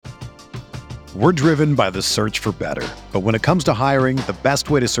We're driven by the search for better. But when it comes to hiring, the best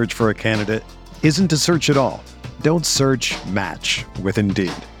way to search for a candidate isn't to search at all. Don't search, match with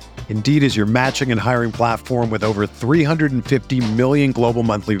Indeed. Indeed is your matching and hiring platform with over 350 million global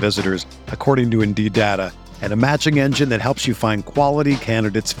monthly visitors, according to Indeed data, and a matching engine that helps you find quality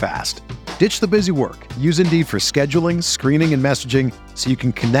candidates fast. Ditch the busy work. Use Indeed for scheduling, screening, and messaging so you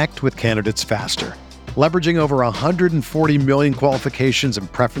can connect with candidates faster. Leveraging over 140 million qualifications and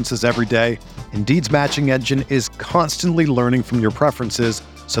preferences every day, Indeed's matching engine is constantly learning from your preferences,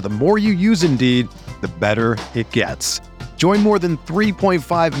 so the more you use Indeed, the better it gets. Join more than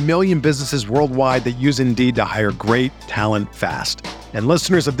 3.5 million businesses worldwide that use Indeed to hire great talent fast. And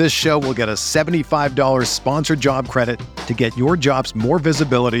listeners of this show will get a $75 sponsored job credit to get your jobs more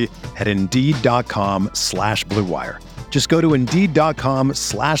visibility at Indeed.com/Blue Wire. Just go to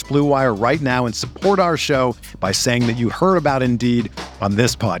Indeed.com/Blue Wire right now and support our show by saying that you heard about Indeed on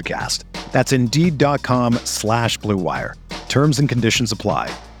this podcast. That's Indeed.com/Blue Wire. Terms and conditions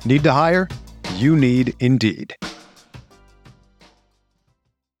apply. Need to hire? You need Indeed.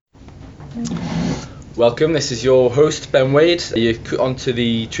 Welcome, this is your host, Ben Wade. You're on to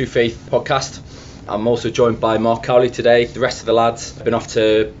the True Faith podcast. I'm also joined by Mark Cowley today. The rest of the lads have been off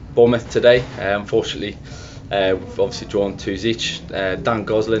to Bournemouth today. Unfortunately, we've obviously drawn 2s each. Dan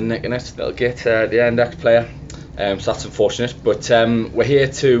Gosling nicking it, little git, the end ex-player. So that's unfortunate. But we're here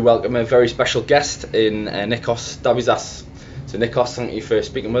to welcome a very special guest in Nikos Davizas. So Nikos, thank you for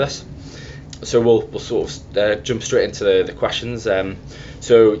speaking with us. So we'll sort of jump straight into the questions.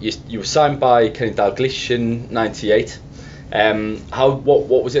 So you were signed by Kenny Dalglish in '98.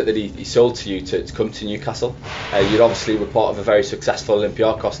 What was it that he sold to you to come to Newcastle? You obviously were part of a very successful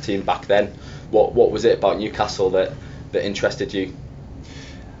Olympiacos team back then. What was it about Newcastle that interested you?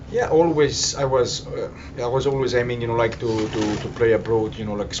 Yeah, always I was always aiming, to play abroad,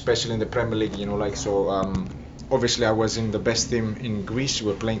 especially in the Premier League, obviously I was in the best team in Greece. We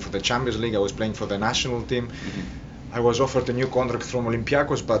were playing for the Champions League. I was playing for the national team. Mm-hmm. I was offered a new contract from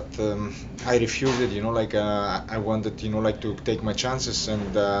Olympiacos, but I refused it. I wanted, to take my chances,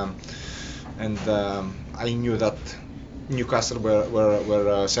 and I knew that Newcastle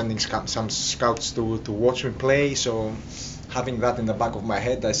were sending some scouts to watch me play. So having that in the back of my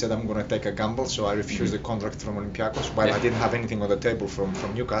head, I said I'm going to take a gamble. So I refused the contract from Olympiacos, while I didn't have anything on the table from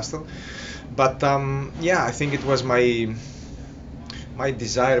Newcastle. But I think it was my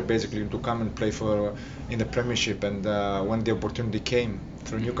desire basically to come and play in the Premiership, and when the opportunity came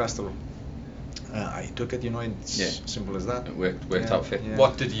through Newcastle, I took it. It's simple as that. It worked out for you. Yeah.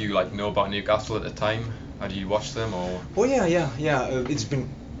 What did you know about Newcastle at the time? Had you watched them or? Oh yeah. It's been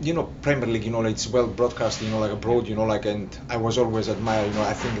Premier League. It's well broadcast. Abroad. And I was always admired.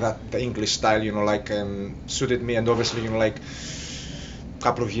 I think that the English style. Suited me, and obviously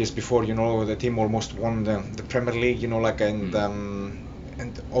couple of years before, the team almost won the Premier League, and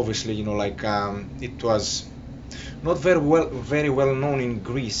obviously, it was not very well known in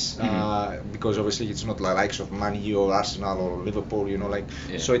Greece, because obviously it's not like likes of Man U or Arsenal or Liverpool,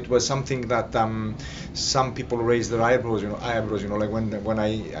 So it was something that some people raised their eyebrows, when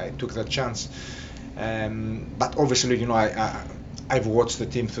I took that chance. But obviously, I've watched the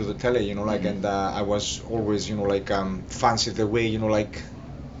team through the telly, and I was always, fancy the way,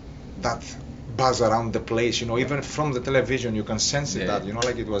 that buzz around the place, even from the television you can sense it, that,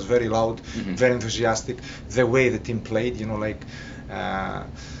 it was very loud, very enthusiastic, the way the team played, at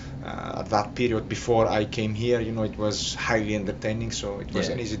that period before I came here, it was highly entertaining, so it was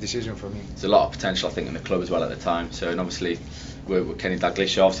an easy decision for me. There's a lot of potential, I think, in the club as well at the time. So, and obviously, with Kenny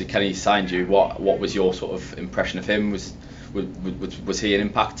Dalglish, obviously Kenny signed you. What was your sort of impression of him? Was he an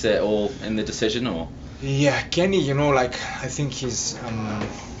impact at all in the decision, or? Yeah, Kenny, I think he's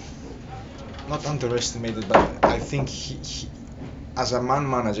not underestimated, but I think he as a man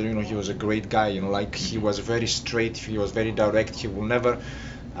manager, he was a great guy. He was very straight, he was very direct. He will never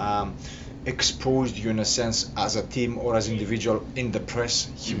expose you in a sense as a team or as individual in the press.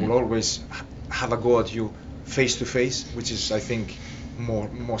 He will always have a go at you face to face, which is, I think,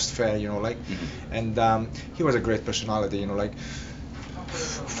 most fair, and he was a great personality,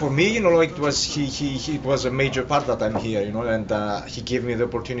 for me, it was he was a major part that I'm here, and he gave me the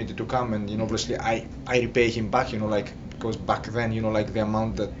opportunity to come, and obviously I repay him back, because back then, the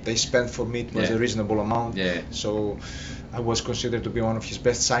amount that they spent for me, it was a reasonable amount, so I was considered to be one of his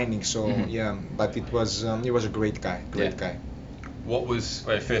best signings, so but he was a great guy. What was,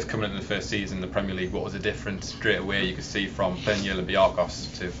 first coming into the first season in the Premier League, what was the difference straight away you could see from playing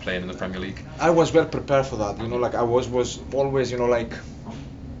Olympiacos to playing in the Premier League? I was well prepared for that, I was always,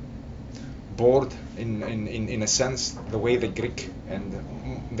 bored in a sense the way the Greek and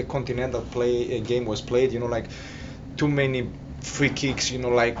the continental game was played. Like too many free kicks.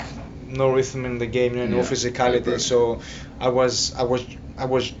 Like no rhythm in the game, no physicality. So I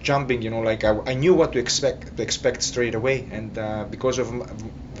was jumping. Like I knew what to expect straight away, and because of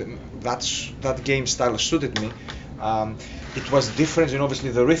that game style suited me. It was different,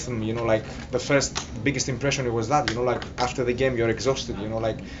 obviously the rhythm, like the biggest impression it was that, like after the game you're exhausted,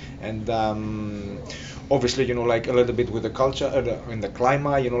 like, and obviously, like a little bit with the culture and the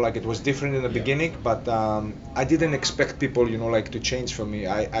climate, like it was different in the beginning, but I didn't expect people, like to change for me.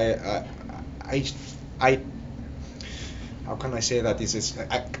 I how can I say that?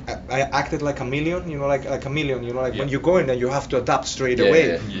 I acted like a million, like a million, like when you go in there you have to adapt straight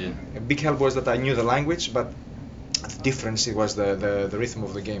away. A big help was that I knew the language, but the difference it was the rhythm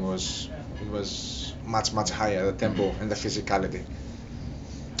of the game was much higher, the tempo and the physicality.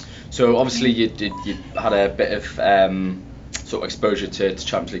 So obviously you had a bit of sort of exposure to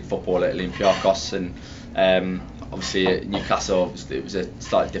Champions League football at Olympiacos, and obviously at Newcastle it was a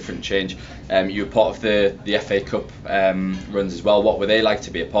slightly different change. You were part of the FA Cup runs as well. What were they like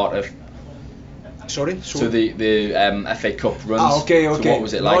to be a part of? Sorry? So the FA Cup runs. Okay. So what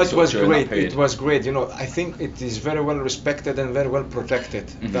was it like? No, it was great. It was great. I think it is very well respected and very well protected.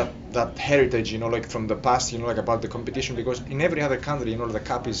 Mm-hmm. That heritage, like from the past, like about the competition, because in every other country, the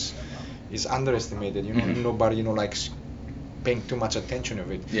cup is underestimated. Mm-hmm. Nobody, likes paying too much attention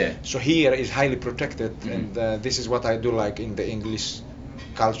of it. Yeah. So here is highly protected, mm-hmm. and this is what I do like in the English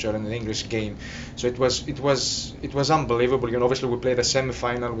culture and the English game. So it was unbelievable. Obviously we played a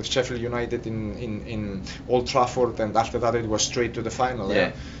semi-final with Sheffield United in Old Trafford, and after that it was straight to the final.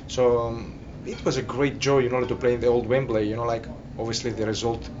 Yeah. So it was a great joy, to play in the old Wembley. Like obviously the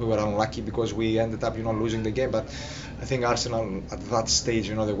result we were unlucky because we ended up, losing the game. But I think Arsenal at that stage,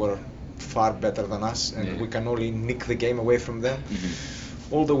 they were far better than us, and we can only nick the game away from them.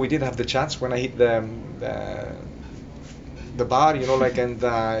 Mm-hmm. Although we did have the chance when I hit the bar, and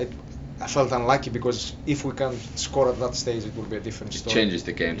I felt unlucky because if we can score at that stage, it will be a different story. It changes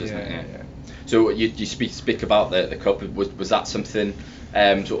the game, doesn't it? Yeah. So you speak about the cup. Was that something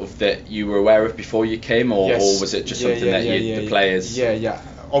sort of that you were aware of before you came, or was it just something that the players? Yeah.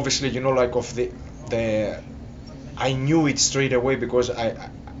 Obviously, like of the I knew it straight away because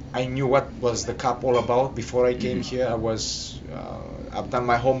I knew what was the cup all about before I came here. I've done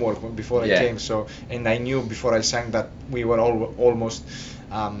my homework before I came, and I knew before I signed that we were almost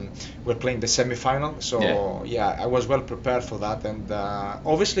we're playing the semi-final. So I was well prepared for that, and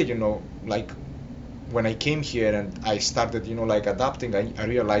obviously, like when I came here and I started, like adapting, I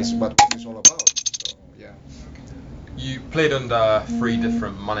realized what it's all about. So You played under 3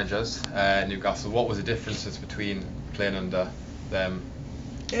 different managers at Newcastle. What was the differences between playing under them?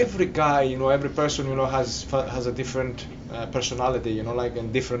 Every guy, every person, has a different personality, like,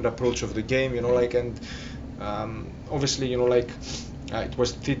 and different approach of the game, like, and obviously, like, it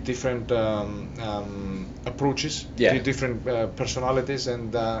was 3 different approaches, 3 different personalities,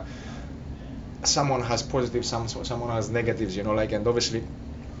 and someone has positives, someone has negatives, like, and obviously,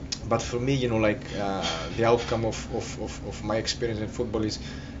 but for me, like, the outcome of my experience in football is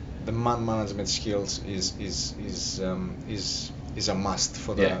the man management skills is a must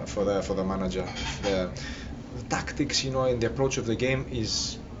for the manager. The tactics, and the approach of the game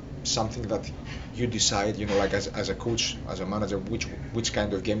is something that you decide, like as a coach, as a manager, which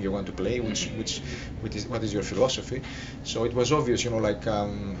kind of game you want to play, what is your philosophy. So it was obvious, like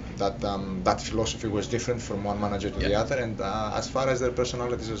that philosophy was different from one manager to the other, and as far as their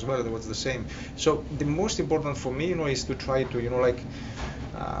personalities as well, it was the same. So the most important for me, is to try to,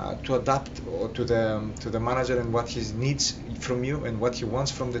 to adapt to the manager and what he needs from you and what he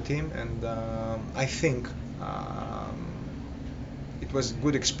wants from the team, and I think it was a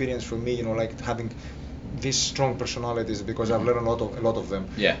good experience for me, like having these strong personalities, because I've learned a lot of them.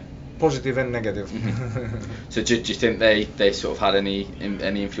 Yeah. Positive and negative. Mm-hmm. So do you think they sort of had any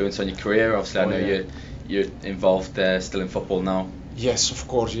influence on your career? Obviously, I know you're involved still in football now. Yes, of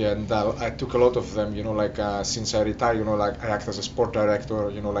course, and I took a lot of them, like since I retired, like I act as a sport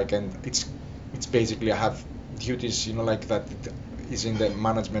director, like, and it's basically I have duties, like that is in the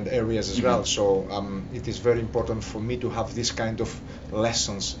management areas as well. So it is very important for me to have this kind of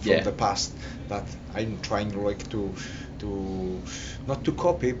lessons from the past that I'm trying like to not to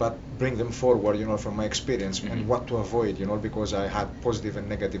copy but bring them forward, from my experience, and what to avoid, because I had positive and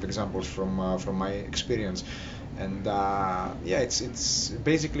negative examples from my experience. And it's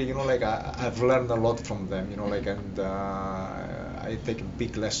basically, like I've learned a lot from them, like, and I take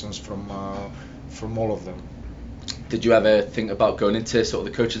big lessons from all of them. Did you ever think about going into sort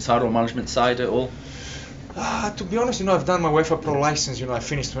of the coaching side or management side at all? To be honest, I've done my UEFA Pro license. I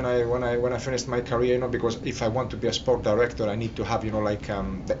finished when I finished my career. Because if I want to be a sport director, I need to have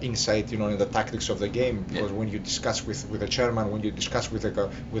the insight, in the tactics of the game. Because when you discuss with a chairman, when you discuss with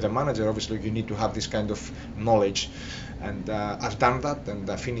a manager, obviously you need to have this kind of knowledge. And I've done that, and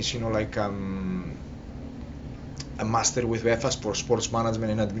I finished, a master with UEFA for sports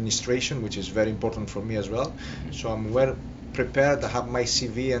management and administration, which is very important for me as well. So I'm well prepared. I have my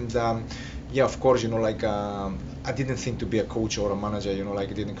CV, and yeah, of course, I didn't think to be a coach or a manager,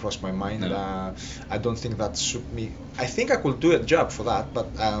 it didn't cross my mind. No. I don't think that suit me. I think I could do a job for that, but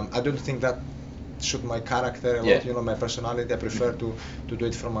I don't think that suit my character a lot, my personality. I prefer to do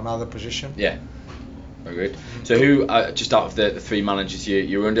it from another position. Yeah, very good. So who, just out of the three managers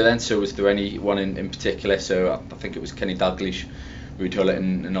you were under then, so was there anyone in particular? So I think it was Kenny Dalglish, Ruud Gullit,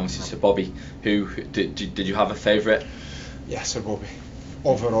 and obviously Sir Bobby. Who, did you have a favourite? Yeah, Sir Bobby.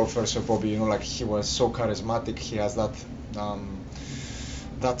 Overall for Sir Bobby, he was so charismatic. He has that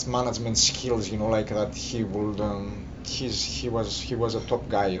management skills, that he would. He was a top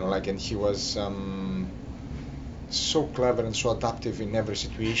guy, and he was so clever and so adaptive in every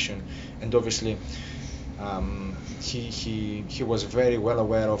situation. And obviously, he was very well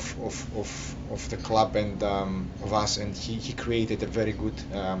aware of the club and of us, and he created a very good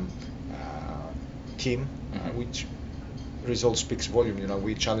team, which result speaks volume.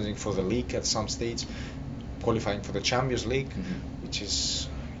 We're challenging for the league at some stage, qualifying for the Champions League, which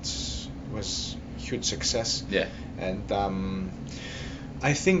was huge success. Yeah. And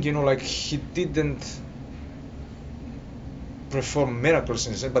I think he didn't perform miracles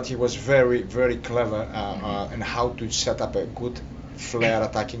in it, but he was very, very clever in how to set up a good flair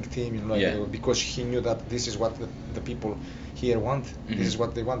attacking team. Because he knew that this is what the people here want. This is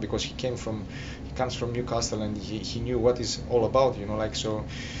what they want, because he comes from Newcastle, and he knew what it's all about. So.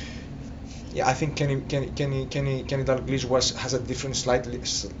 Yeah, I think Kenny Dalglish has a different,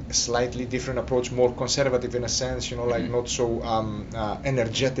 slightly different approach, more conservative in a sense. Not so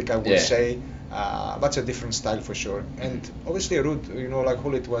energetic, I would say. That's a different style for sure. And obviously, Ruud,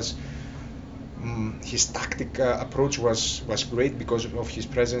 Gullit was. His tactic approach was great because of his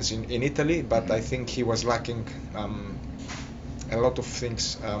presence in Italy, but I think he was lacking a lot of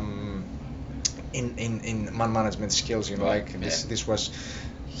things in man management skills. This was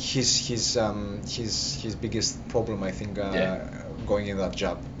his biggest problem, I think, going in that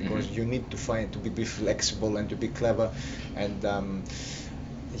job, because you need to be flexible and to be clever, and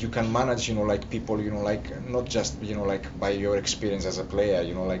you can manage people not just by your experience as a player.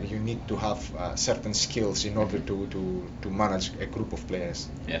 You need to have certain skills in order to manage a group of players.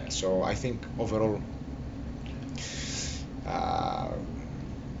 So I think overall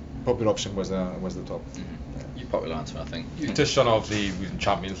Bobby Robson was the top. Your popular answer, I think. You touched on obviously we was in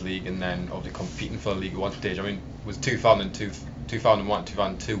Champions League and then obviously competing for the League One stage. I mean, was 2002, 2001,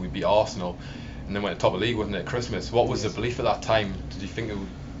 2002 we beat Arsenal and then went to top of the league, wasn't it, at Christmas? What was the belief at that time? Did you think it would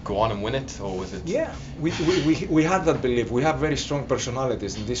go on and win it, or was it? Yeah, we had that belief. We have very strong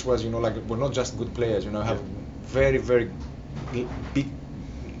personalities, and this was we're not just good players. Have very, very big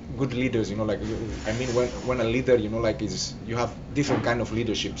good leaders. When a leader is, you have different kind of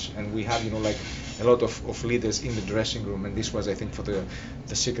leaderships, and we have a lot of leaders in the dressing room, and this was, I think, for the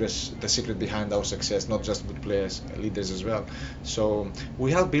secret behind our success, not just good players, leaders as well. So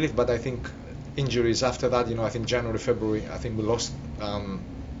we have belief, but I think injuries after that, I think January, February, I think we lost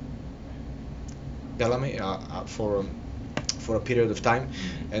Bellamy for a period of time,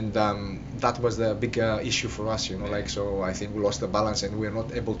 and that was the big issue for us, so I think we lost the balance and we were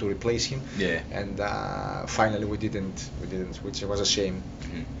not able to replace him. And finally we didn't, which was a shame.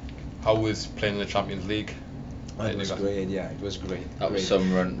 How was playing in the Champions League? It was great. It was great. That was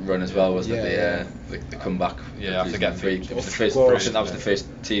some run as well, wasn't it? The comeback. Yeah, after getting three. It was the first. I think that was the first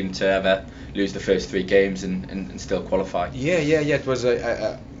team to ever lose the first 3 games and still qualify. Yeah. It was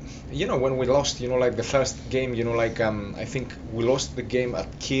when we lost, the first game, I think we lost the game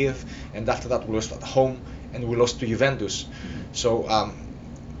at Kiev, and after that we lost at home, and we lost to Juventus. So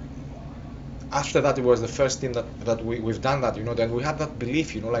after that, it was the first team that we've done that, then we had that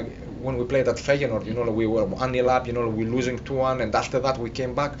belief, when we played at Feyenoord, we were 1-0 up, we're losing 2-1, and after that we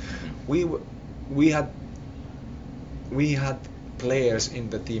came back. We had players in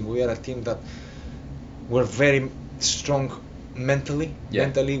the team. We are a team that were very strong mentally.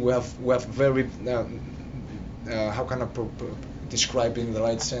 Mentally, we have very how can I describe it in the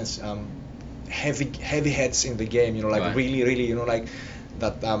right sense? Heavy heads in the game. Right. Really,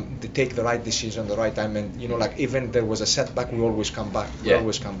 they take the right decision, the right time, and like even there was a setback, we always come back. We Yeah.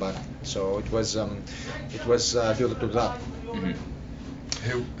 always come back. So it was due to that. Mhm.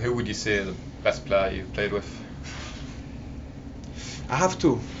 Who would you say the best player you've played with? I have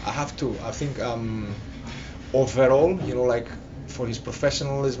to. I think overall, like for his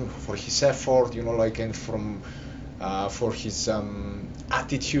professionalism, for his effort, like and for his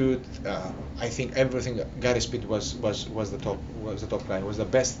attitude, I think everything. Gary Speed was the top guy. Was the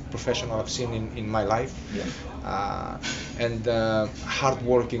best professional I've seen in my life. Yeah. And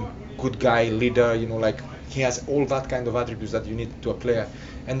hardworking, good guy, leader. Like he has all that kind of attributes that you need to a player.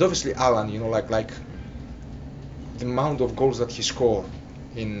 And obviously Alan, like the amount of goals that he scored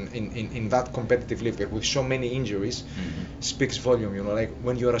in that competitive league with so many injuries speaks volume. Like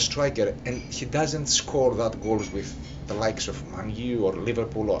when you're a striker and he doesn't score that goals with the likes of Man U or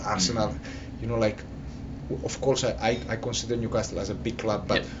Liverpool or Arsenal, like of course I consider Newcastle as a big club,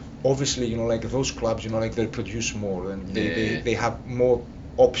 but obviously like those clubs, like they produce more and they have more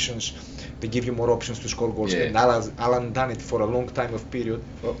options. They give you more options to score goals. And Alan done it for a long time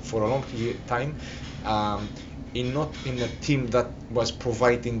for a long time. Not in a team that was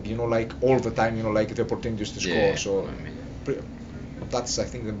providing, like all the time, like the opportunities to score. So that's, I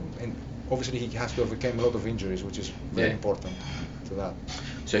think, and obviously he has to overcome a lot of injuries, which is very important to that.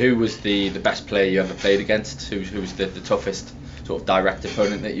 So who was the best player you ever played against? Who was the toughest sort of direct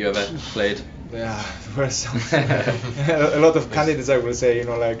opponent that you ever played? Yeah, there were some a lot of candidates, I will say.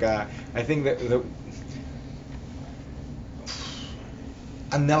 Like I think that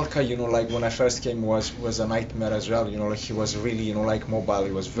Anelka, like when I first came was a nightmare as well. Like he was really, like mobile.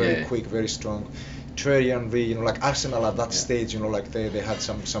 He was very quick, very strong. Thierry Henry, like Arsenal at that stage, like they had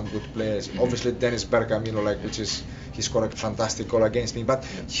some good players. Obviously Dennis Bergkamp, like which is he scored a fantastic goal against me, but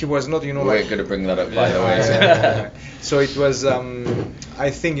he was not, We're like. going to bring that up by the way. So it was, I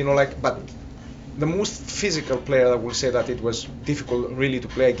think, like, but the most physical player, I will say that it was difficult really to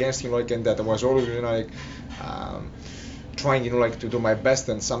play against, like, and that I was always, like. Trying, like to do my best,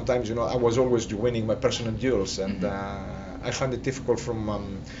 and sometimes, I was always winning my personal duels, and I found it difficult from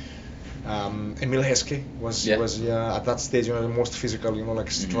Emil Heskey was at that stage, the most physical, like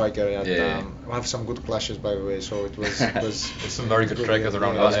striker. I have some good clashes, by the way, so it was There's some very good strikers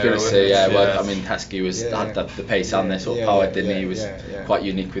around. I was going to say, well, I mean, Heskey had the pace and the sort of power, didn't he? He was quite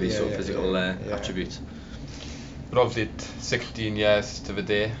unique with his sort of physical attributes. But obviously, 16 years to the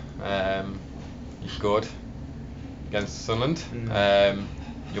day, you scored against Sunderland.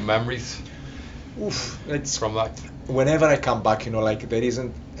 Your memories it's from that? Whenever I come back, like there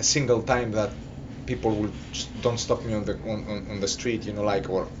isn't a single time that people will don't stop me on the street, like,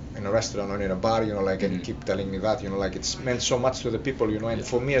 or in a restaurant or in a bar, like, and keep telling me that, like it's meant so much to the people, and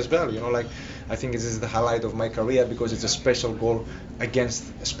for me as well, like I think this is the highlight of my career because it's a special goal against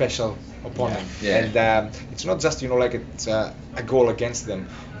a special opponent, and it's not just, like it's a goal against them.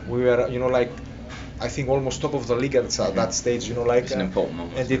 We were, like, I think almost top of the league at that stage, like, it's an important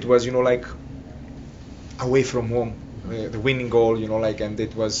moment, and it was, like, away from home, the winning goal, like, and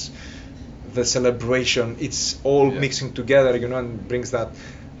it was the celebration. It's all mixing together, and brings that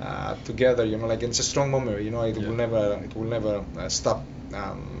together, like, it's a strong memory, it will never stop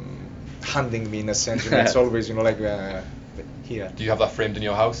handing me in a sense. It's always, like, here. Do you have that framed in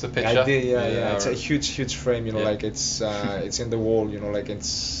your house, the picture? I did, it's a huge frame, like it's in the wall, like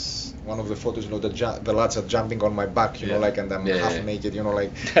it's one of the photos, the lads are jumping on my back, like, and I'm half naked,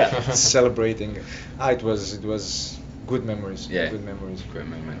 like celebrating. It was good memories. Good memories. Great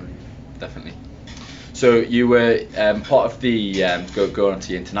memory, definitely. So you were part of the go on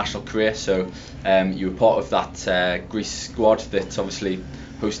to your international career. So you were part of that Greece squad that obviously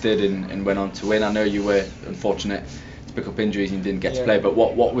hosted and went on to win. I know you were unfortunate to pick up injuries and didn't get to play, but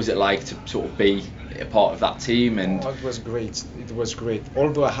what was it like to sort of be a part of that team? And it was great. It was great.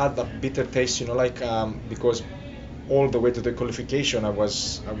 Although I had that bitter taste, like because all the way to the qualification I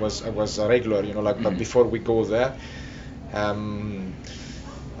was a regular, like, but before we go there,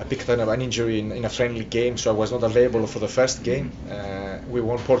 I picked up an injury in a friendly game, so I was not available for the first game. We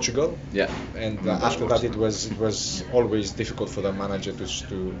won Portugal, and after that it was always difficult for the manager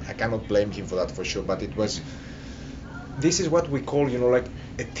to. I cannot blame him for that for sure, but it was. This is what we call, like,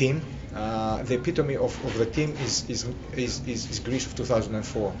 a team. The epitome of the team is Greece of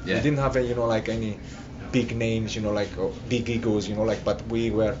 2004. We didn't have any, like, any big names, like, or big egos, like, but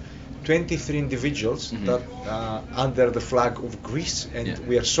we were 23 individuals that under the flag of Greece, and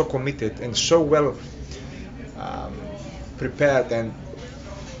we are so committed and so well prepared and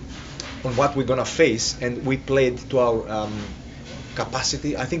on what we're gonna face, and we played to our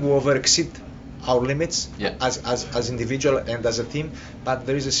capacity. I think we over exceed our limits Yeah. as individual and as a team. But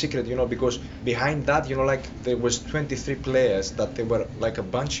there is a secret, because behind that, like there was 23 players that they were like a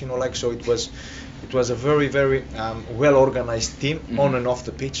bunch, like, so it was a very, very well organized team on and off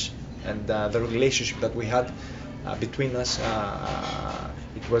the pitch, and the relationship that we had between us,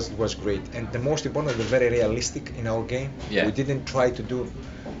 it was great. And the most important, we're very realistic in our game. Yeah. We didn't try to do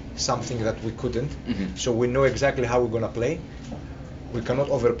something that we couldn't. So we know exactly how we're gonna play. We cannot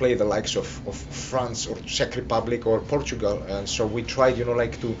overplay the likes of France or Czech Republic or Portugal, and so we tried,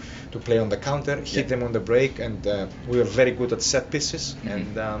 like to play on the counter, hit them on the break, and we were very good at set pieces,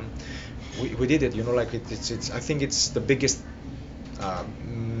 and we did it. Like it's I think it's the biggest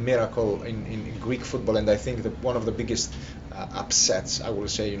miracle in Greek football, and I think one of the biggest upsets, I will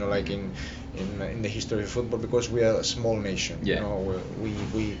say, like in the history of football, because we are a small nation. Yeah.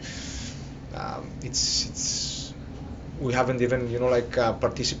 We haven't even,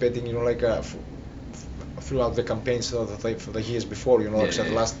 participating, throughout the campaigns for the years before, except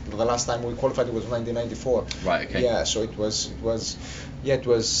the last time we qualified it was 1994. Right. Okay. Yeah. So it was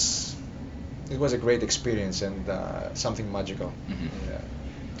a great experience and something magical. Yeah.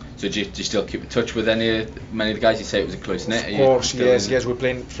 So do you still keep in touch with many of the guys? You say it was a close knit. Of course, yes. We're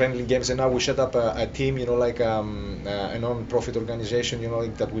playing friendly games, and now we set up a team, a non-profit organization,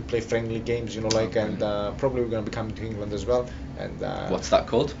 that we play friendly games, and probably we're going to be coming to England as well. And what's that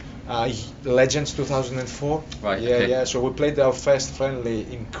called? Legends 2004. Right. Yeah, okay. yeah. So we played our first friendly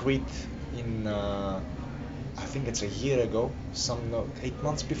in Crete in I think it's a year ago, 8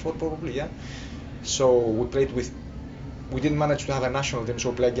 months before probably. Yeah. So we played with. We didn't manage to have a national team,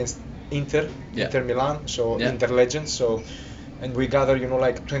 so we played against Inter Milan, so Inter Legends. So, and we gathered,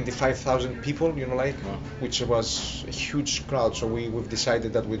 25,000 people, which was a huge crowd. So we've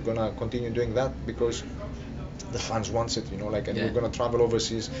decided that we're gonna continue doing that because the fans want it, and we're gonna travel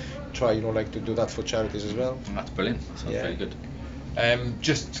overseas, try, to do that for charities as well. That's brilliant. That sounds very good.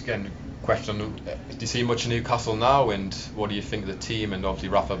 Just again, question on, do you see much in Newcastle now, and what do you think of the team and obviously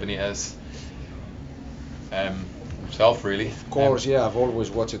Rafa Benitez? Himself, really. Of course, I've always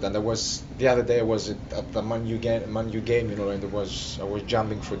watched it, and the other day I was at the Man U game, and I was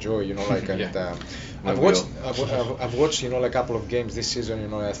jumping for joy, and I've watched, a couple of games this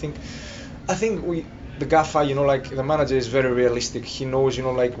season, I think the Gaffer, the manager is very realistic. He knows,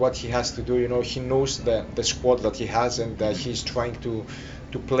 what he has to do. He knows the squad that he has, and he's trying to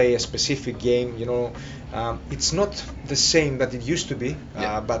play a specific game. It's not the same that it used to be,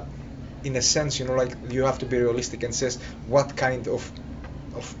 but in a sense, you have to be realistic and says what kind of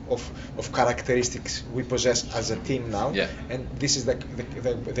characteristics we possess as a team now, and this is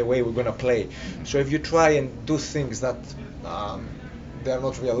the way we're gonna play. So if you try and do things that they are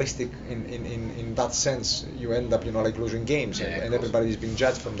not realistic in that sense, you end up losing games, and everybody is being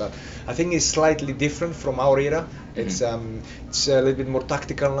judged from that. I think it's slightly different from our era. It's a little bit more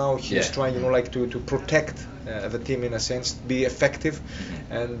tactical now. He's trying to protect the team in a sense, be effective,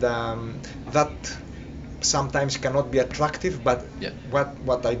 and that sometimes cannot be attractive, but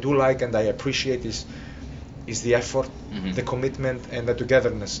what I do like and I appreciate is the effort, the commitment, and the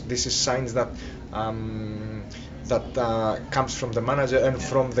togetherness. This is signs that comes from the manager and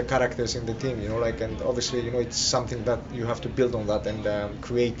from the characters in the team, and obviously, it's something that you have to build on that and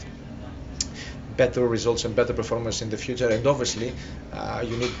create better results and better performance in the future. And obviously,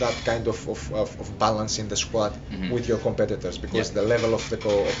 you need that kind of balance in the squad with your competitors, because the level of the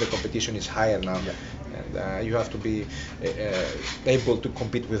competition is higher now, and you have to be able to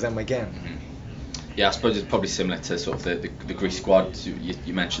compete with them again. Yeah, I suppose it's probably similar to sort of the Greece squad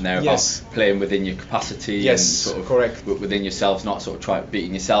you mentioned there about playing within your capacity and sort of correct. Within yourselves, not sort of try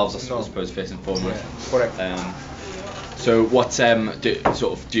beating yourselves. I suppose first and foremost. Yeah, correct. So what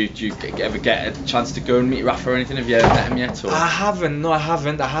do you ever get a chance to go and meet Rafa or anything? Have you ever met him yet? Or? I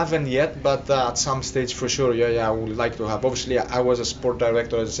haven't yet, but at some stage for sure. I would like to have. Obviously, I was a sport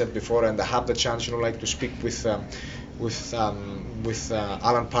director, as I said before, and I have the chance, to speak with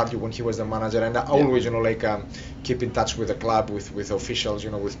Alan Pardew when he was the manager, and I always, keep in touch with the club, with officials,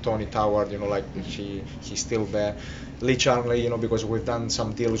 with Tony Toward, he's still there. Lee Charnley, because we've done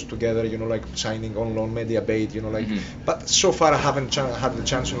some deals together, signing on loan Media Bait, but so far I haven't had the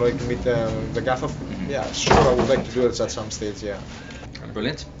chance to meet the Gaffer. Yeah, sure, I would like to do it at some stage. Yeah.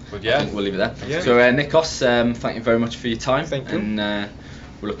 Brilliant. But I think we'll leave it there. Yeah. So Nikos, thank you very much for your time. Thank you. And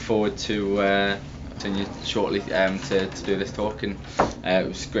we look forward to continue shortly to do this talk, and it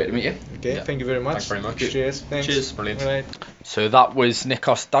was great to meet you. Okay, thank you very much. Thanks very much. Cheers. Thanks. Cheers. Brilliant. Right. So that was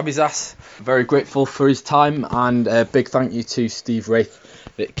Nikos Dabizas. Very grateful for his time, and a big thank you to Steve Wraith,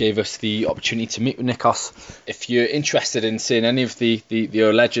 that gave us the opportunity to meet with Nikos. If you're interested in seeing any of the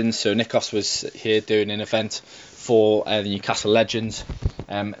legends, so Nikos was here doing an event for the Newcastle Legends,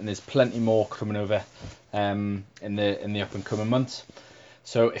 and there's plenty more coming over in the up and coming months.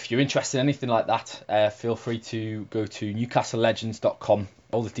 So if you're interested in anything like that, feel free to go to newcastlelegends.com.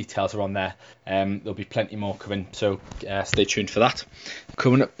 All the details are on there. There'll be plenty more coming, so stay tuned for that.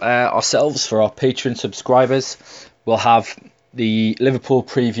 Coming up ourselves for our Patreon subscribers, we'll have the Liverpool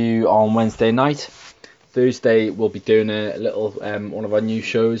preview on Wednesday night. Thursday we'll be doing a little one of our new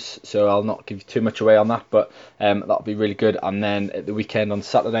shows, so I'll not give you too much away on that, but that'll be really good. And then at the weekend on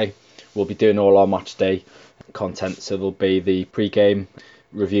Saturday we'll be doing all our match day content, so there'll be the pre-game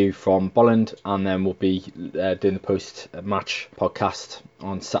review from Bolland, and then we'll be doing the post-match podcast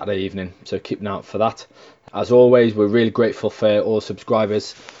on Saturday evening, so keep an eye out for that. As always, we're really grateful for all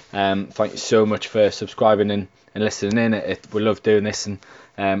subscribers. Thank you so much for subscribing and listening in. We love doing this, and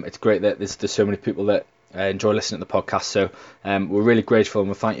it's great that there's so many people that enjoy listening to the podcast, so we're really grateful, and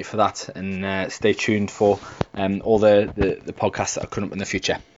we thank you for that, and stay tuned for all the podcasts that are coming up in the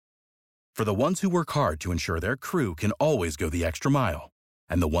future. For the ones who work hard to ensure their crew can always go the extra mile,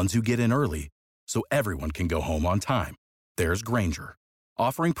 and the ones who get in early so everyone can go home on time, there's Grainger,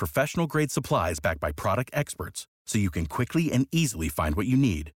 offering professional-grade supplies backed by product experts so you can quickly and easily find what you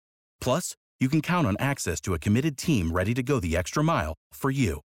need. Plus, you can count on access to a committed team ready to go the extra mile for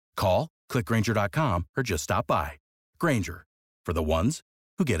you. Call, click Grainger.com, or just stop by. Grainger, for the ones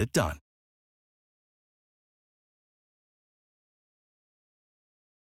who get it done.